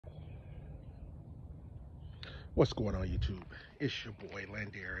What's going on, YouTube? It's your boy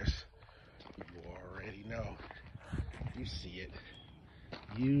Landaris. You already know. You see it.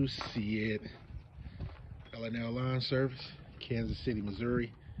 You see it. L&L Lawn Service, Kansas City,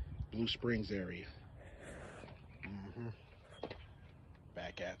 Missouri, Blue Springs area.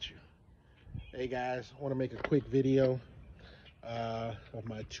 Back at you. Hey guys, I want to make a quick video of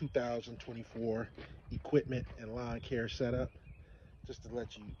my 2024 equipment and lawn care setup, just to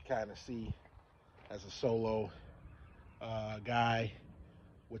let you kind of see, as a solo guy,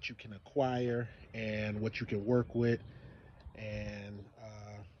 what you can acquire and what you can work with, and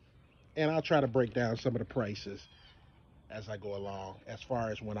I'll try to break down some of the prices as I go along, as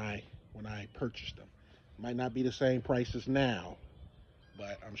far as when I purchased them. Might not be the same prices now,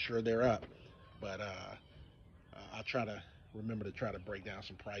 but I'm sure they're up. But I'll try to remember to try to break down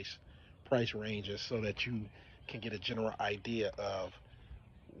some price ranges so that you can get a general idea of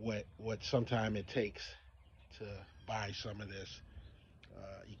what sometime it takes to buy some of this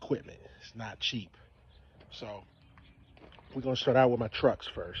equipment. It's not cheap. So we're gonna start out with my trucks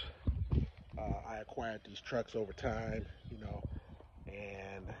first. I acquired these trucks over time,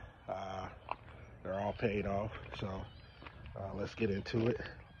 and they're all paid off. So let's get into it.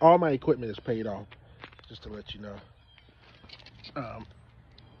 All my equipment is paid off, just to let you know.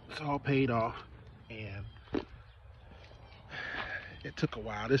 It's all paid off, and it took a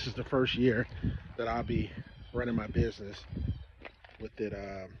while. This is the first year that I'll be running my business with it,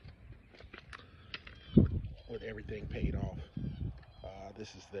 with everything paid off.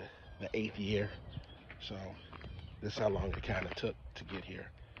 This is the 8th year, so this is how long it kind of took to get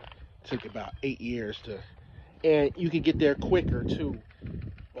here. It took about 8 years to, and you can get there quicker too,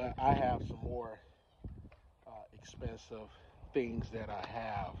 but I have some more expensive things that I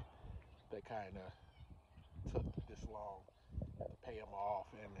have that kind of took this long to pay them off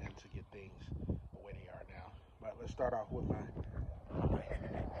and to get things the way they are now. But let's start off with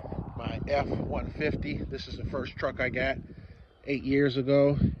my F-150. This is the first truck I got 8 years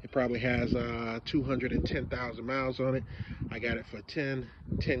ago. It probably has 210,000 miles on it. I got it for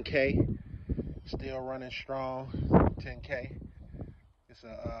 10K. Still running strong, 10K. It's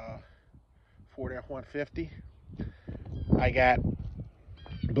a Ford F-150. I got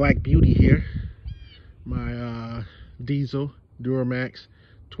Black Beauty here, my diesel Duramax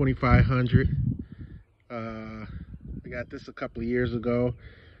 2500. I got this a couple of years ago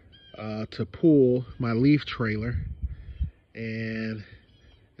to pull my leaf trailer, and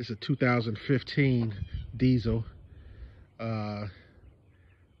it's a 2015 diesel. I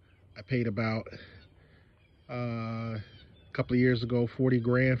paid about a couple of years ago 40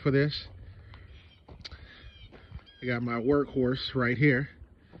 grand for this. I got my workhorse right here.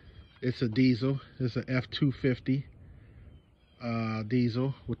 It's a diesel. It's an F-250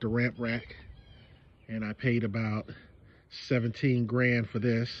 diesel with the ramp rack, and I paid about 17 grand for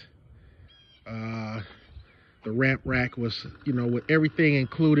this. The ramp rack was, with everything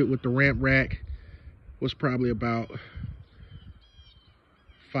included with the ramp rack, was probably about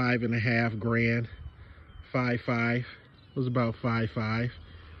 5.5 grand. 5.5. It was about 5.5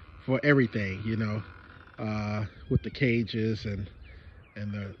 for everything, with the cages and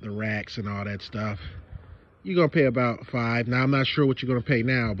the racks and all that stuff. You're gonna pay about 5. Now I'm not sure what you're gonna pay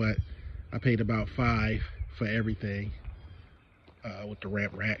now, but I paid about 5 for everything with the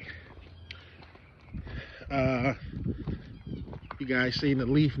ramp rack. You guys seen the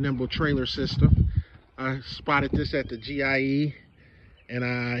Leaf Nimble trailer system? I spotted this at the GIE, and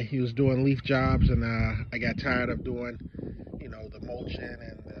he was doing leaf jobs, and I got tired of doing, the mulching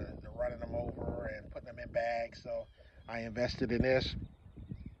and the running them over and putting them in bags. So I invested in this.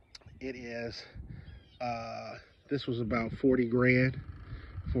 It is, this was about 40 grand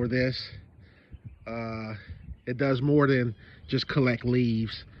for this. It does more than just collect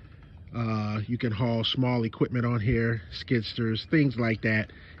leaves. You can haul small equipment on here, skidsters, things like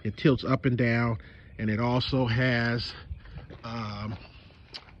that. It tilts up and down, and it also has a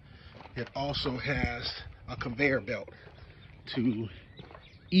conveyor belt to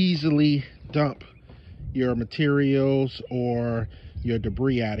easily dump your materials or your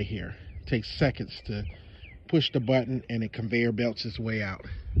debris out of here. It takes seconds to push the button, and it conveyor belts its way out.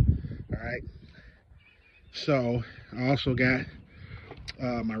 All right. So I also got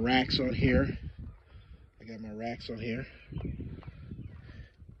my racks on here. I got my racks on here.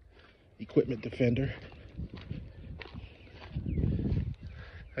 Equipment Defender.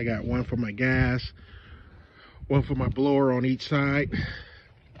 I got one for my gas, one for my blower on each side.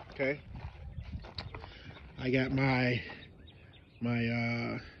 Okay. I got my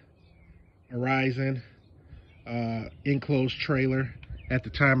Horizon enclosed trailer. At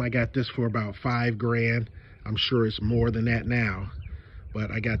the time, I got this for about 5 grand. I'm sure it's more than that now,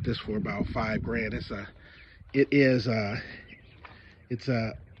 but I got this for about $5 grand. It's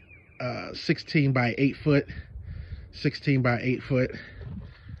a 16 by 8 foot, 16 by 8 foot,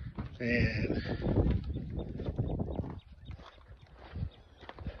 and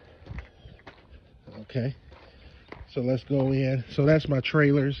okay. So let's go in. So that's my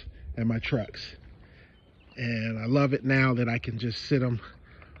trailers and my trucks. And I love it now that I can just sit them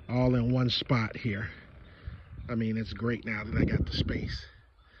all in one spot here. I mean, it's great now that I got the space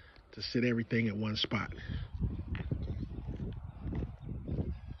to sit everything in one spot.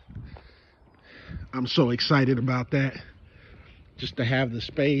 I'm so excited about that. Just to have the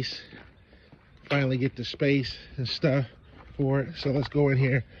space, finally get the space and stuff for it. So let's go in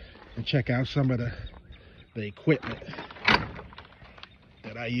here and check out some of the equipment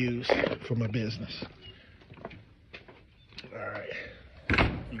that I use for my business. All right,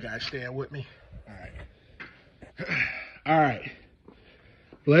 you guys stand with me? All right. All right,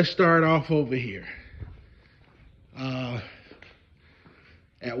 let's start off over here.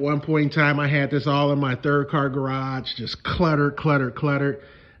 At one point in time, I had this all in my third car garage, just cluttered.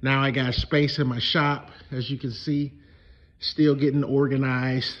 Now I got space in my shop, as you can see, still getting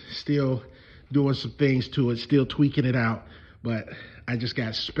organized, still doing some things to it, still tweaking it out, but I just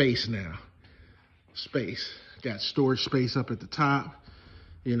got space now. Space. Got storage space up at the top,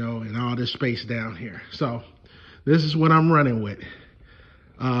 you know, and all this space down here. So this is what I'm running with.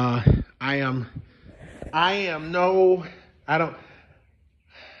 I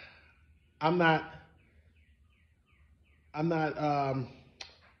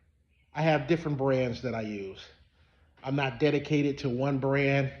have different brands that I use. I'm not dedicated to one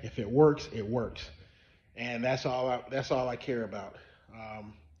brand. If it works, it works. And that's all I care about.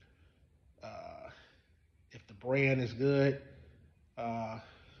 If the brand is good,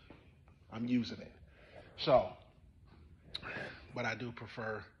 I'm using it. So, but I do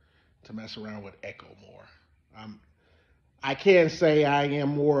prefer to mess around with Echo more. I can say I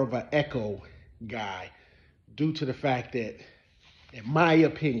am more of an Echo guy due to the fact that, in my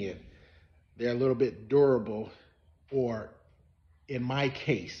opinion, they're a little bit durable, or in my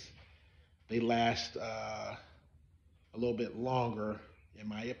case, they last a little bit longer, in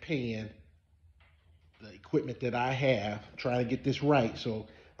my opinion. The equipment that I have, I'm trying to get this right, so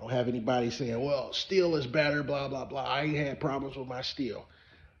I don't have anybody saying, well, steel is better, blah, blah, blah. I ain't had problems with my steel.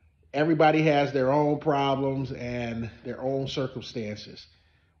 Everybody has their own problems and their own circumstances.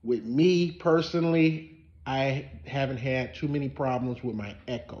 With me personally, I haven't had too many problems with my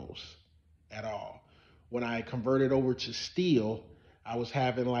Echoes at all. When I converted over to steel, I was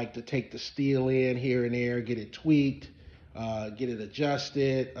having like to take the steel in here and there, get it tweaked, get it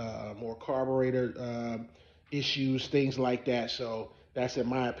adjusted, more carburetor issues, things like that. So that's in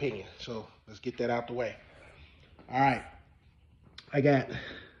my opinion. So let's get that out the way. All right, I got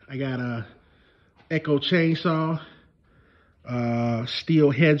a Echo chainsaw,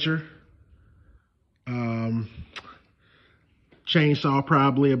 steel hedger, chainsaw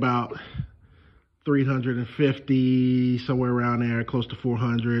probably about 350, somewhere around there, close to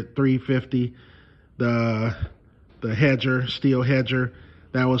 400, 350. The hedger, steel hedger,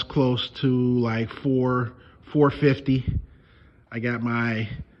 that was close to like 450. I got my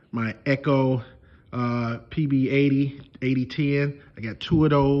Echo PB80, 8010. I got two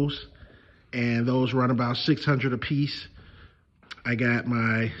of those, and those run about 600 a piece. I got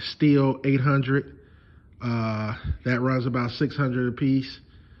my steel 800. That runs about 600 a piece.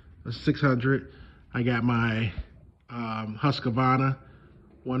 600. I got my Husqvarna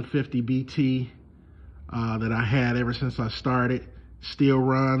 150 BT that I had ever since I started. Still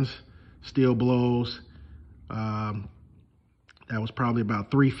runs, still blows. That was probably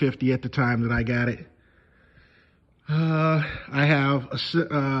about 350 at the time that I got it. I have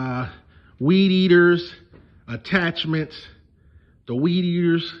weed eaters, attachments. The weed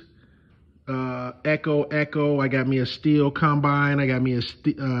eaters, Echo. I got me a steel combine. I got me a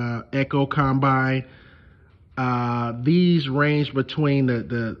Echo combine. These range between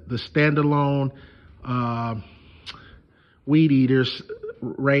the standalone weed eaters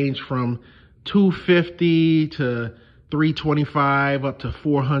range from $250 to $325 up to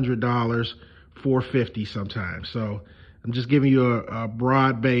 $400, $450 sometimes. So I'm just giving you a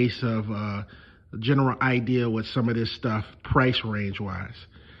broad base of a general idea with some of this stuff price range wise.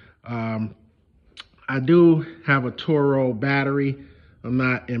 I do have a Toro battery. I'm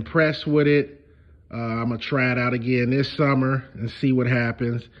not impressed with it. I'm gonna try it out again this summer and see what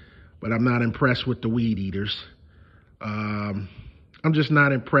happens, but I'm not impressed with the weed eaters. I'm just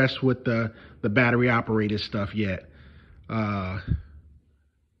not impressed with the battery operated stuff yet.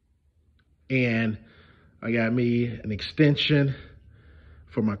 And I got me an extension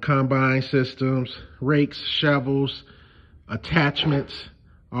for my combine systems, rakes, shovels, attachments.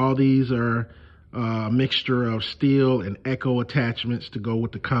 All these are a mixture of steel and Echo attachments to go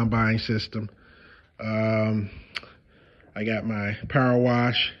with the combine system. I got my power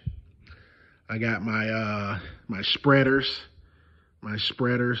wash. I got my my spreaders. My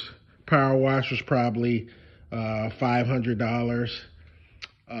spreaders. Power wash was probably $500.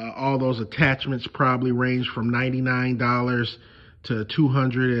 All those attachments probably range from $99 to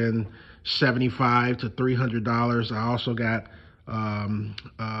 $275 to $300. I also got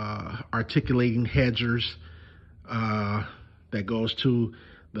articulating hedgers that goes to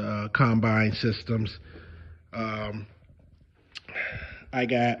the combine systems. I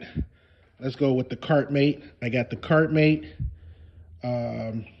got, let's go with the CartMate. I got the CartMate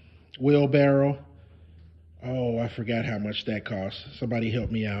wheelbarrow. Oh, I forgot how much that cost. Somebody help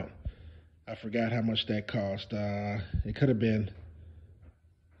me out. I forgot how much that cost. It could have been,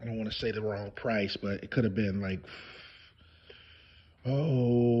 I don't want to say the wrong price, but it could have been like,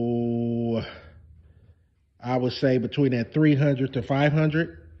 oh, I would say between that 300 to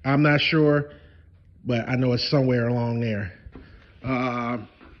 500. I'm not sure, but I know it's somewhere along there. I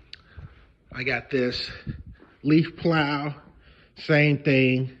got this leaf plow, same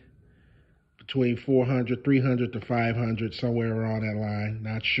thing, between 400, 300 to 500, somewhere around that line,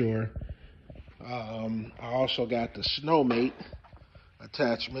 not sure. I also got the Snowmate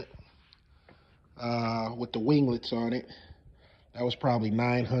attachment with the winglets on it. That was probably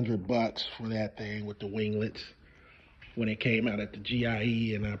 $900 for that thing with the winglets when it came out at the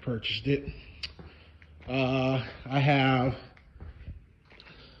GIE and I purchased it. I have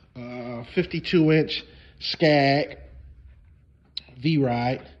 52-inch Skag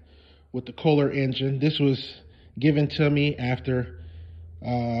V-Ride with the Kohler engine. This was given to me after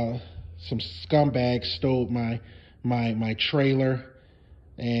some scumbags stole my trailer,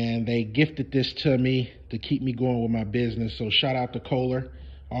 and they gifted this to me to keep me going with my business. So shout out to Kohler.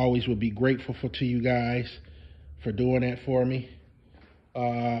 I always would be grateful to you guys for doing that for me.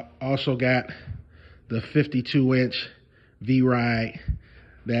 Also got the 52-inch V-Ride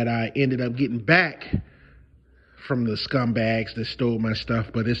that I ended up getting back from the scumbags that stole my stuff,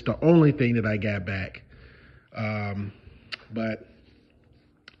 but it's the only thing that I got back. But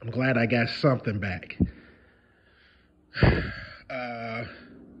I'm glad I got something back.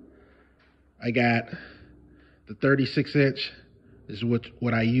 I got the 36-inch is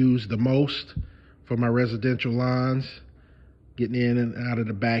what I use the most for my residential lawns, getting in and out of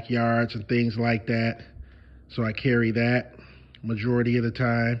the backyards and things like that. So I carry that majority of the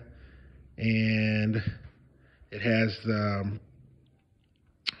time, and it has the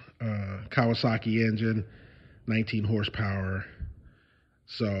Kawasaki engine, 19 horsepower.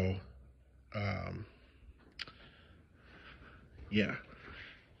 So, yeah.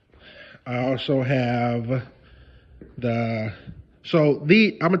 I also have I'm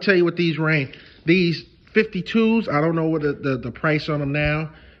gonna tell you what these range. These 52s, I don't know what the price on them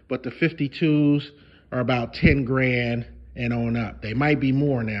now, but the 52s are about 10 grand and on up. They might be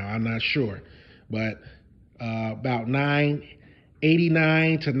more now, I'm not sure, but about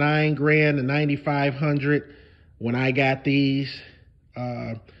 $989 to $9 grand to $9,500 when I got these.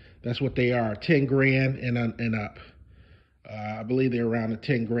 That's what they are, 10 grand and up. I believe they're around the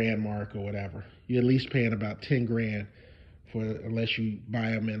 10 grand mark or whatever. You're at least paying about 10 grand unless you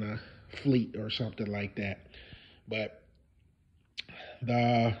buy them in a fleet or something like that. But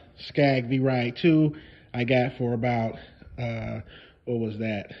the Skag V-Ride 2 I got for about, what was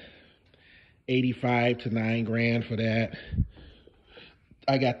that? 85 to 9 grand for that.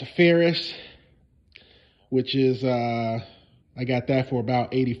 I got the Ferris, which is, I got that for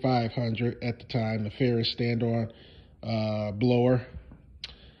about 8,500 at the time, the Ferris stand-on blower.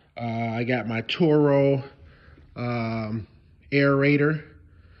 I got my Toro aerator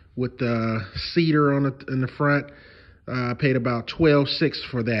with the cedar in the front. I paid about $12,600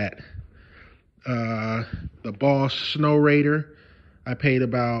 for that. The Boss Snow Raider, I paid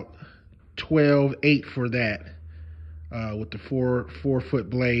about $12,800 for that, with the 4-foot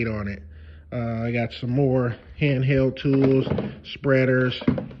blade on it. I got some more handheld tools, spreaders,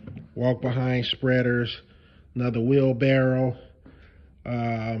 walk behind spreaders, another wheelbarrow.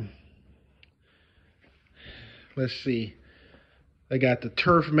 Let's see. I got the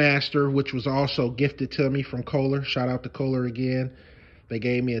Turf Master, which was also gifted to me from Kohler. Shout out to Kohler again. They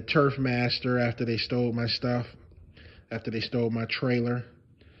gave me a Turf Master after they stole my stuff, after they stole my trailer.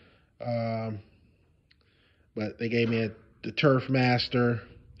 But they gave me the Turf Master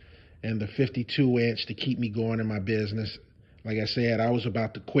and the 52-inch to keep me going in my business. Like I said, I was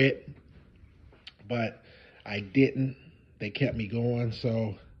about to quit, but I didn't. They kept me going,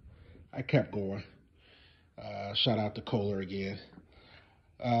 so I kept going. Shout out to Kohler again.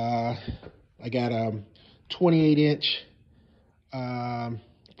 I got a 28-inch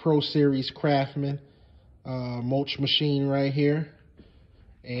Pro Series Craftsman mulch machine right here.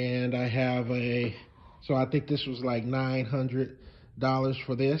 And I have so I think this was like $900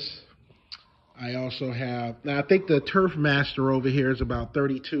 for this. I also have, now I think the Turf Master over here is about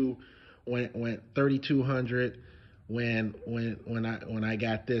 32, went 3,200 when I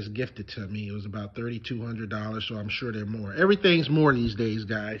got this gifted to me. It was about $3,200, so I'm sure they're more. Everything's more these days,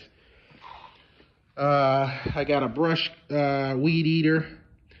 guys. I got a brush weed eater.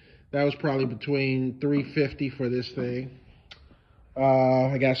 That was probably between $350 for this thing.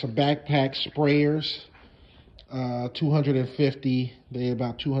 I got some backpack sprayers, 250. They're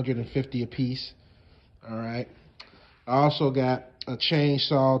about 250 a piece. All right. I also got a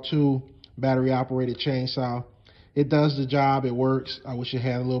chainsaw too, battery operated chainsaw. It does the job. It works. I wish it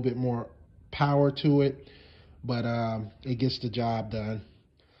had a little bit more power to it, but it gets the job done.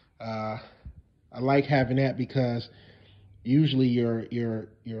 I like having that because usually your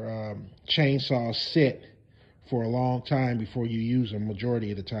chainsaws sit for a long time before you use them,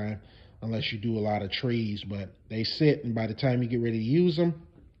 majority of the time, unless you do a lot of trees. But they sit, and by the time you get ready to use them,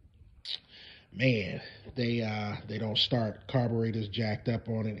 man, they don't start. Carburetor's jacked up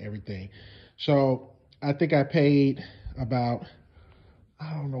on it and everything. So I think I paid about,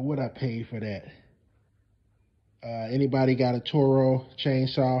 I don't know what I paid for that. Anybody got a Toro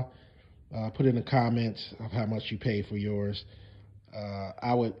chainsaw? Put in the comments of how much you paid for yours.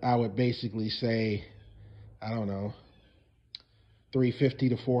 I would basically say, I don't know, 350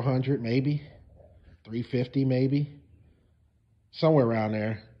 to 400 maybe, 350 maybe, somewhere around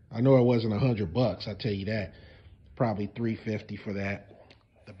there. I know it wasn't $100, I tell you that. Probably 350 for that.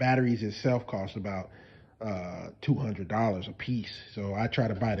 The batteries itself cost about $200 a piece. So I try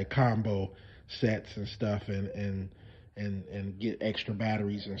to buy the combo sets and stuff and get extra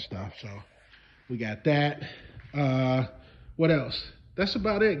batteries and stuff. So we got that. What else? That's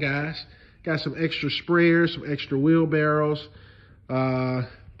about it, guys. Got some extra sprayers, some extra wheelbarrows.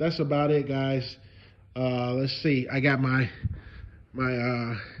 That's about it, guys. Let's see. I got my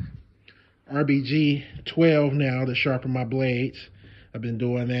RBG 12 now to sharpen my blades. I've been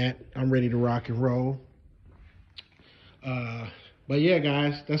doing that. I'm ready to rock and roll. But yeah,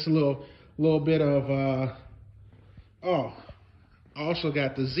 guys, that's a little bit of oh, I also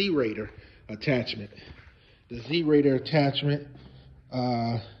got the Z-Raider attachment. The Z-Raider attachment,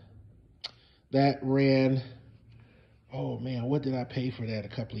 that ran, oh man, what did I pay for that a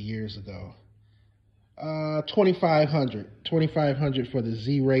couple of years ago? $2,500 for the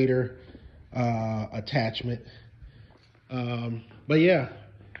Z-Raider attachment. But yeah,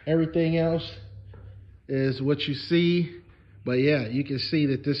 everything else is what you see. But yeah, you can see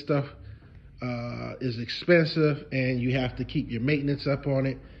that this stuff is expensive, and you have to keep your maintenance up on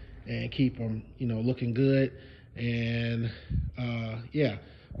it and keep them, looking good. And yeah,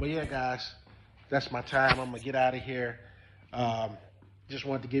 but yeah, guys, that's my time. I'm gonna get out of here. Just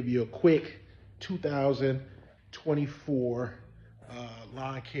wanted to give you a quick 2024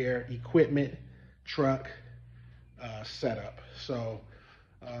 lawn care equipment truck setup. So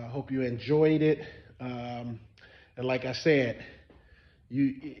hope you enjoyed it. And like I said,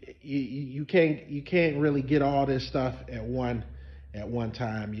 you can't really get all this stuff at one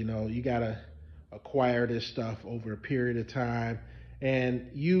time. You gotta acquire this stuff over a period of time and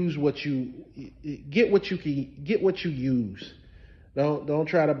use what you use. Don't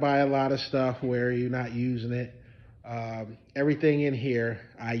try to buy a lot of stuff where you're not using it. Everything in here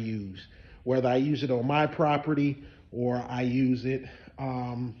I use, whether I use it on my property or I use it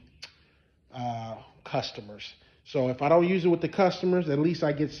customers. So if I don't use it with the customers, at least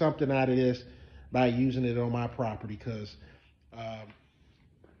I get something out of this by using it on my property, because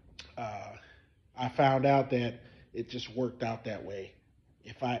I found out that it just worked out that way.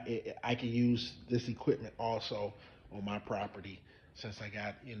 If I can use this equipment also on my property, since I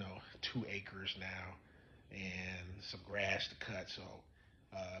got 2 acres now and some grass to cut. So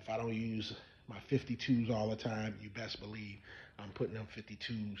if I don't use my 52s all the time, you best believe I'm putting them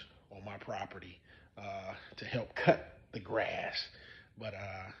 52s on my property to help cut the grass. But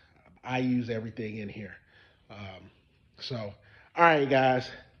I use everything in here. So, all right, guys.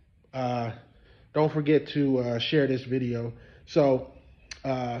 Don't forget to share this video. So,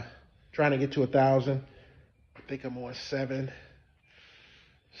 trying to get to 1,000. I think I'm on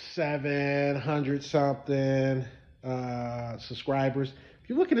 700 something subscribers. If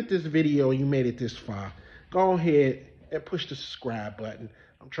you're looking at this video and you made it this far, go ahead and push the subscribe button.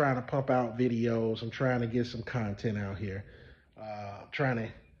 I'm trying to pump out videos. I'm trying to get some content out here. I'm trying to,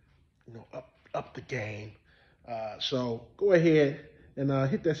 up the game. So go ahead and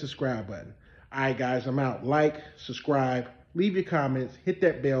hit that subscribe button. All right, guys, I'm out. Like, subscribe, leave your comments, hit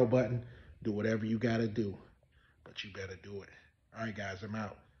that bell button, do whatever you got to do. But you better do it. All right, guys, I'm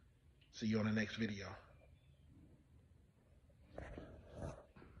out. See you on the next video.